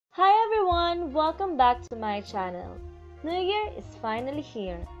everyone, welcome back to my channel. New Year is finally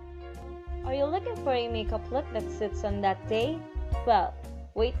here. Are you looking for a makeup look that suits on that day? Well,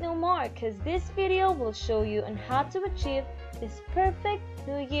 wait no more because this video will show you on how to achieve this perfect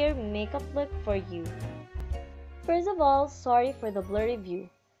New Year makeup look for you. First of all, sorry for the blurry view.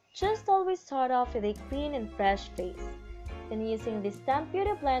 Just always start off with a clean and fresh face. Then using this Stamp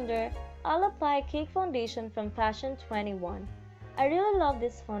Beauty blender, I'll apply Cake Foundation from Fashion 21. I really love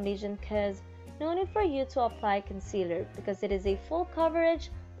this foundation because no need for you to apply concealer because it is a full coverage,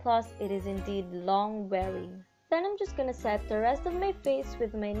 plus it is indeed long wearing. Then I'm just gonna set the rest of my face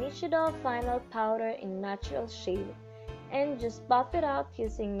with my Nichido final powder in natural shade and just buff it out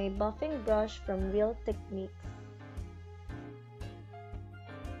using my buffing brush from Real Techniques.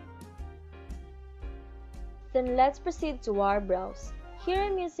 Then let's proceed to our brows. Here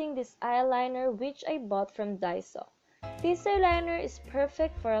I'm using this eyeliner which I bought from DAISO. This eyeliner is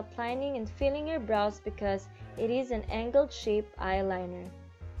perfect for applying and filling your brows because it is an angled shape eyeliner.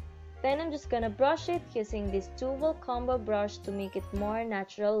 Then I'm just gonna brush it using this dual combo brush to make it more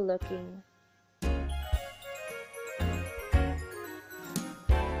natural looking.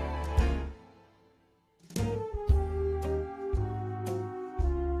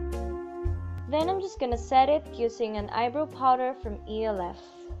 Then I'm just gonna set it using an eyebrow powder from E.L.F.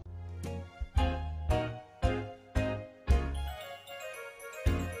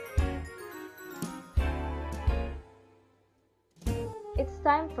 It's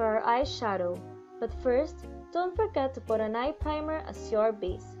time for our eyeshadow, but first, don't forget to put an eye primer as your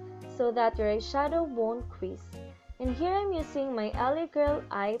base so that your eyeshadow won't crease. And here I'm using my LA Girl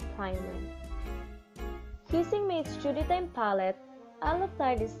Eye Primer. Using my Itsjudytime palette, I'll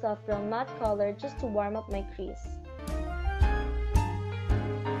apply this soft brown matte color just to warm up my crease.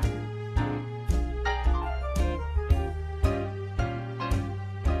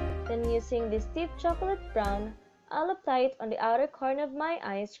 Then using this deep chocolate brown, I'll apply it on the outer corner of my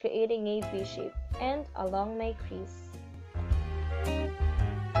eyes, creating a V shape and along my crease.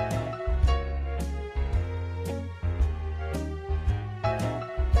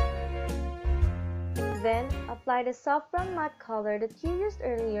 Then, apply the soft brown matte color that you used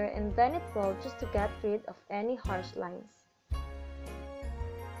earlier and blend it well just to get rid of any harsh lines.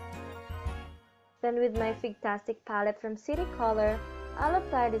 Then with my Figtastic palette from City Color, I'll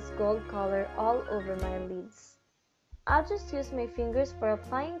apply this gold color all over my lids. I'll just use my fingers for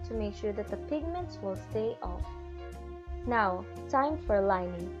applying to make sure that the pigments will stay off. Now, time for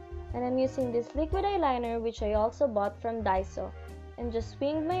lining. And I'm using this liquid eyeliner which I also bought from DAISO and just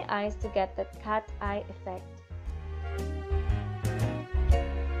winged my eyes to get that cat eye effect.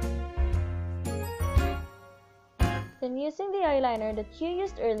 Then using the eyeliner that you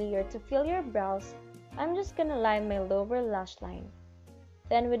used earlier to fill your brows, I'm just gonna line my lower lash line.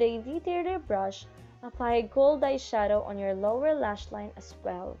 Then with a detailer brush, apply a gold eyeshadow on your lower lash line as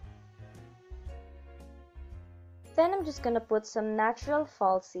well. Then I'm just gonna put some natural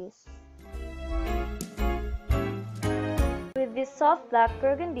falsies. With this soft black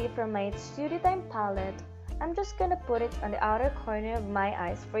burgundy from my Itsjudytime palette, I'm just gonna put it on the outer corner of my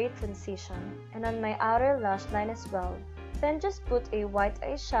eyes for a transition and on my outer lash line as well. Then just put a white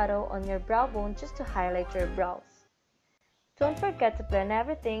eyeshadow on your brow bone just to highlight your brows. Don't forget to blend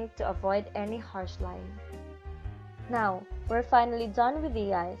everything to avoid any harsh line. Now, we're finally done with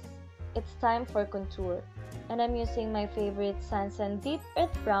the eyes. It's time for contour. And I'm using my favorite Sansan Deep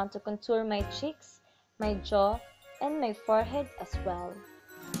Earth Brown to contour my cheeks, my jaw, and my forehead as well.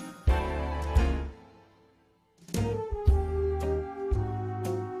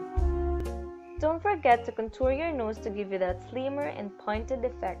 Don't forget to contour your nose to give you that slimmer and pointed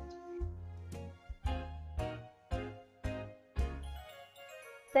effect.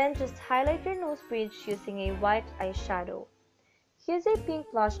 Then just highlight your nose bridge using a white eyeshadow. Use a pink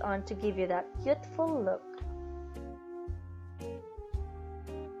blush on to give you that youthful look.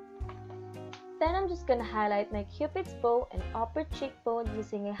 Then I'm just gonna highlight my Cupid's bow and upper cheekbone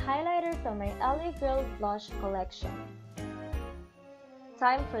using a highlighter from my LA Girl Blush collection.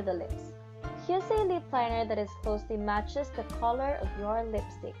 Time for the lips. Use a lip liner that closely matches the color of your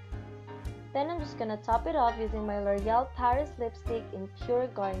lipstick. Then I'm just gonna top it off using my Loreal Paris lipstick in Pure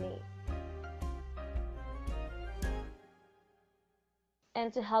Garnet.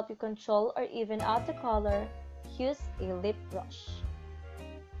 And to help you control or even out the color, use a lip brush.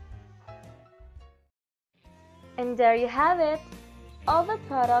 And there you have it! All the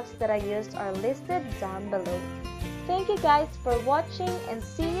products that I used are listed down below. Thank you guys for watching and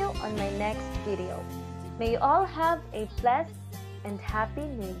see you on my next video. May you all have a blessed and happy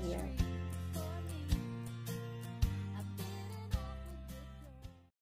New Year!